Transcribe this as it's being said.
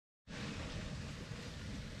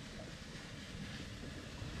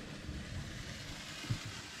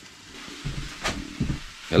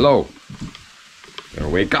Hello.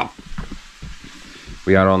 Wake up.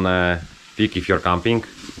 We are on Fjord camping.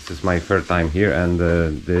 This is my third time here, and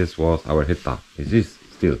this was our hytta. This is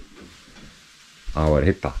still our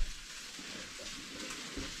hytta.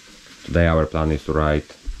 Today our plan is to ride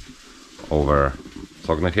over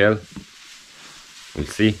Sognefjellet. We'll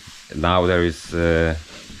see. Now there is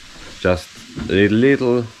just a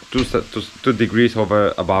little 2 degrees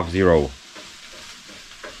above zero.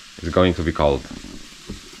 It's going to be cold.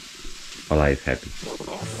 Ola is happy.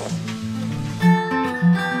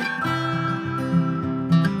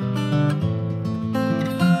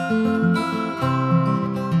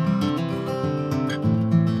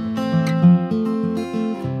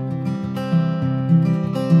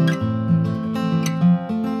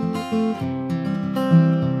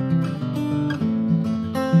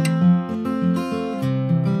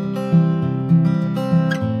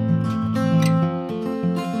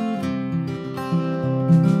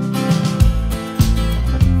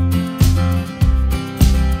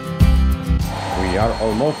 We are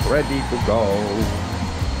almost ready to go.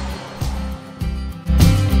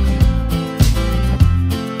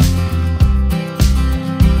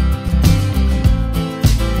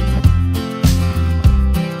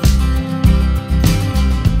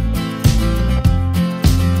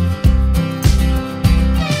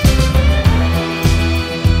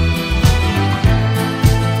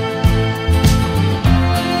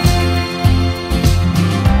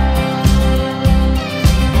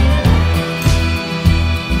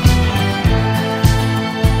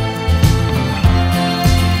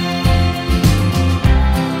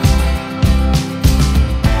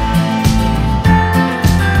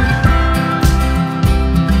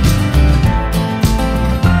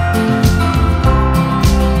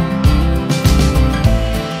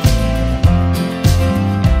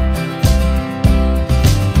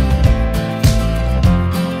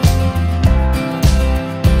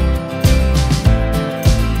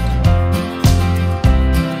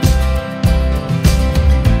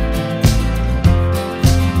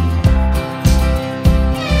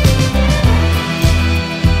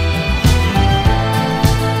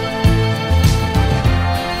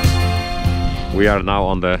 We are now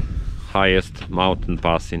on the highest mountain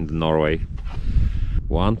pass in Norway,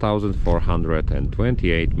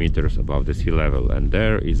 1428 meters above the sea level, and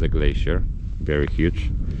there is a glacier, very huge.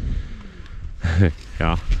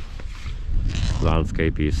 Yeah,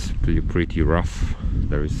 landscape is pretty rough.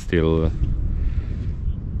 There is still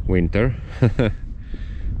winter,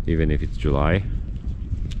 even if it's July,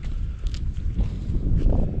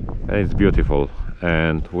 and it's beautiful.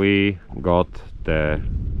 And we got the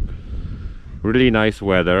really nice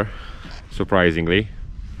weather, surprisingly.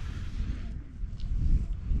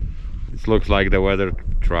 It looks like the weather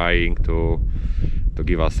trying to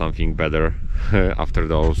give us something better after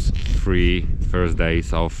those 3 first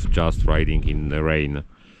days of just riding in the rain.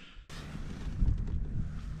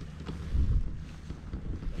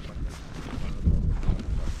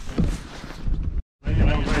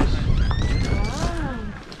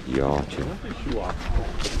 Ja cię.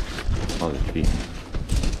 Ale śpi.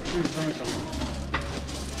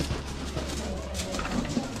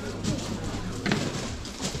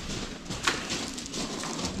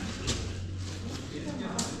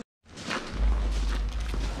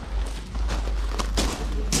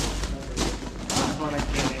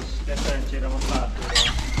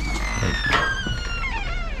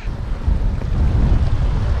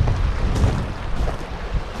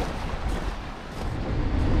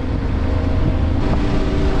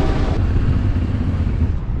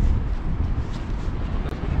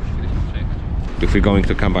 If we're going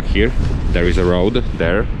to come back here, there is a road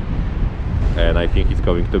there, and I think it's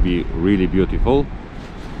going to be really beautiful,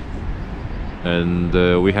 and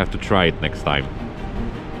we have to try it next time.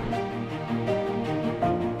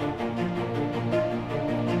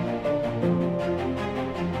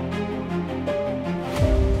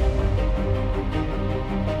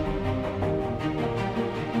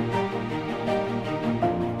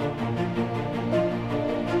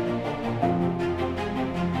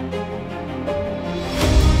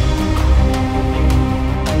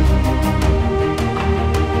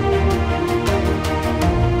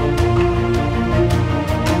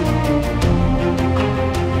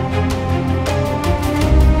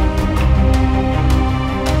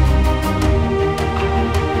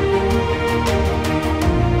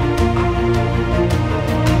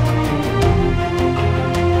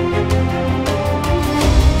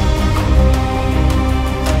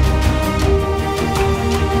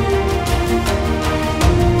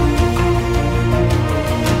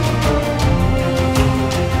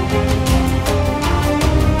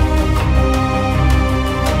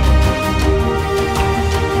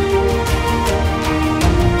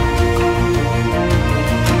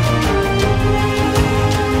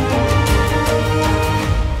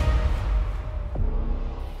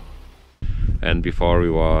 and before we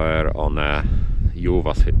were on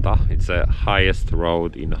Juvashytta. It's the highest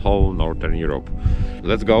road in whole Northern Europe.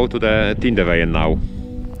 Let's go to the Tindeveien now.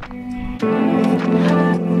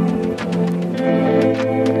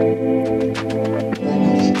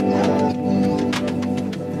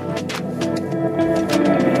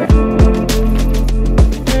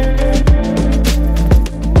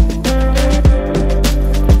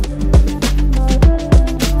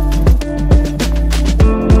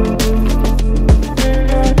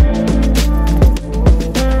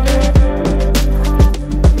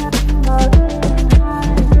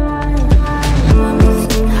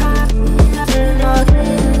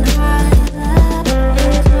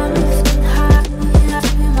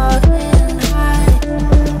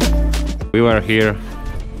 We were here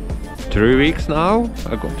 3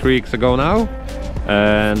 weeks ago now,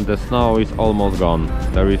 and the snow is almost gone.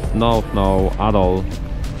 There is no snow at all,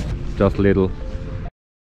 just little.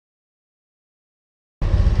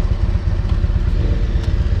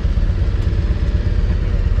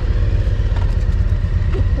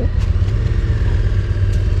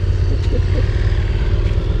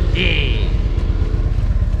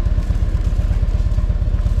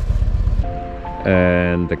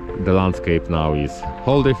 And the landscape now is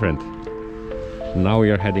whole different. Now we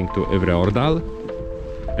are heading to Ordal,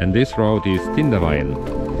 and this road is Tindeveien.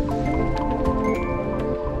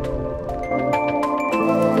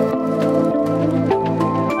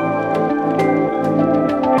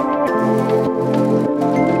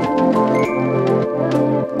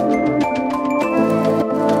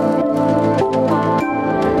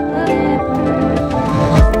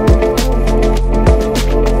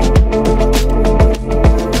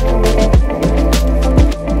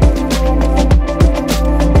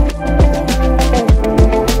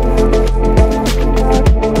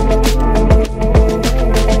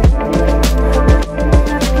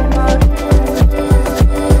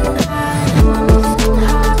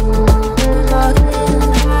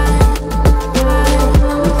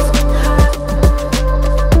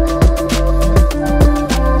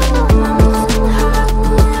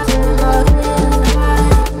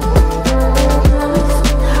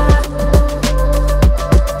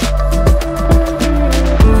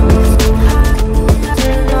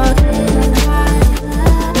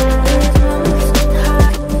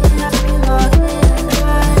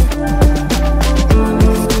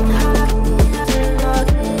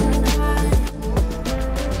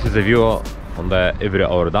 This is the view on the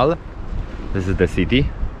Ordal. This is the city,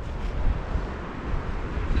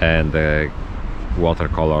 and the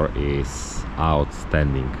watercolor is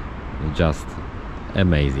outstanding, just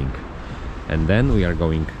amazing. And then we are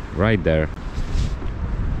going right there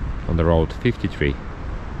on the road 53.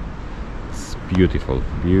 It's beautiful,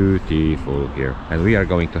 beautiful here, and we are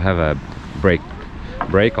going to have a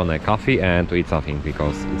break on a coffee and to eat something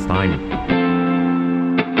because it's time.